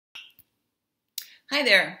Hi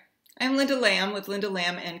there, I'm Linda Lamb with Linda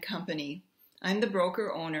Lamb & Company. I'm the broker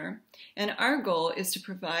owner, and our goal is to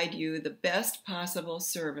provide you the best possible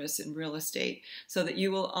service in real estate so that you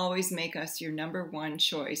will always make us your number one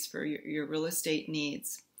choice for your real estate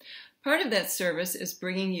needs. Part of that service is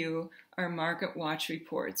bringing you our Market Watch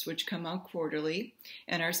reports, which come out quarterly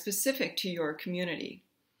and are specific to your community.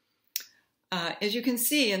 As you can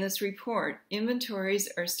see in this report, inventories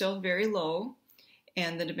are still very low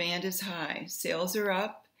and the demand is high. Sales are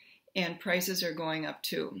up and prices are going up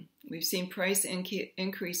too. We've seen price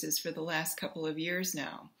increases for the last couple of years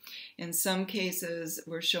now. In some cases,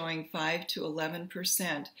 we're showing 5 to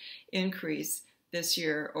 11% increase this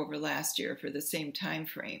year over last year for the same time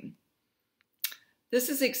frame. This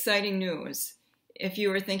is exciting news. If you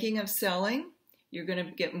are thinking of selling, you're going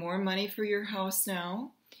to get more money for your house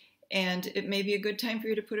now, and it may be a good time for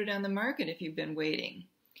you to put it on the market if you've been waiting.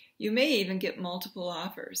 You may even get multiple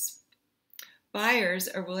offers. Buyers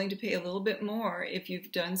are willing to pay a little bit more if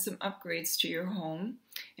you've done some upgrades to your home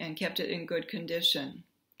and kept it in good condition.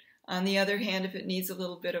 On the other hand, if it needs a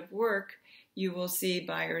little bit of work, you will see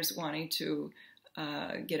buyers wanting to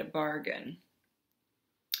get a bargain.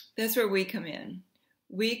 That's where we come in.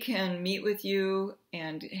 We can meet with you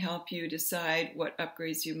and help you decide what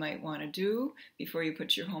upgrades you might want to do before you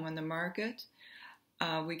put your home on the market.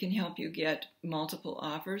 We can help you get multiple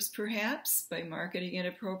offers, perhaps, by marketing it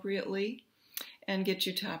appropriately and get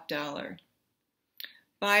you top dollar.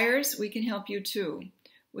 Buyers, we can help you too.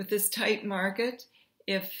 With this tight market,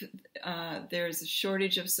 if there's a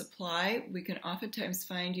shortage of supply, we can oftentimes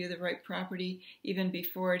find you the right property even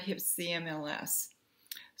before it hits the MLS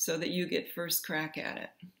so that you get first crack at it.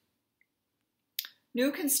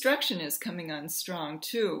 New construction is coming on strong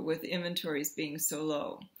too, with inventories being so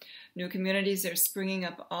low. New communities are springing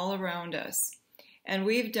up all around us. And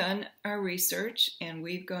we've done our research and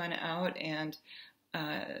we've gone out and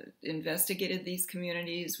investigated these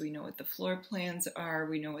communities. We know what the floor plans are,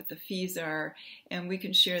 we know what the fees are, and we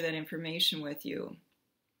can share that information with you.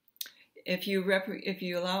 If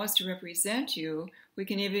you allow us to represent you, we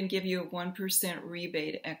can even give you a 1%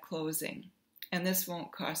 rebate at closing. And this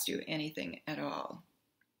won't cost you anything at all.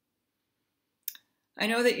 I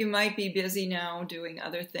know that you might be busy now doing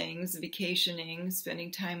other things, vacationing, spending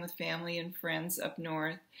time with family and friends up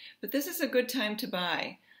north, but this is a good time to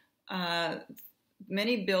buy.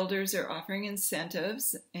 Many builders are offering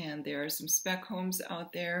incentives, and there are some spec homes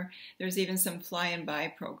out there. There's even some fly and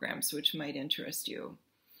buy programs which might interest you.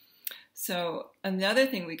 So another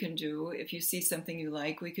thing we can do, if you see something you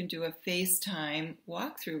like, we can do a FaceTime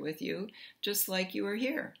walkthrough with you, just like you are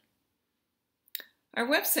here. Our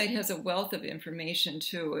website has a wealth of information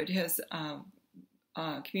too. It has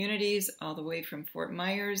communities all the way from Fort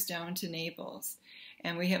Myers down to Naples.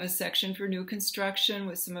 And we have a section for new construction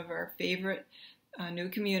with some of our favorite new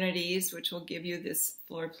communities, which will give you this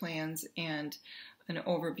floor plans and an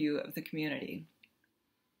overview of the community.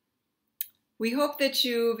 We hope that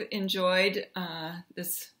you've enjoyed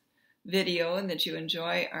this video and that you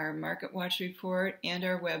enjoy our Market Watch report and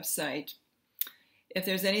our website. If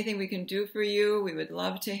there's anything we can do for you, we would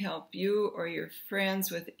love to help you or your friends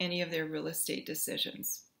with any of their real estate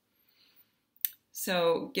decisions.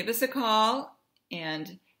 So give us a call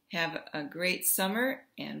and have a great summer,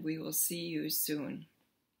 and we will see you soon.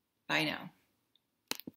 Bye now.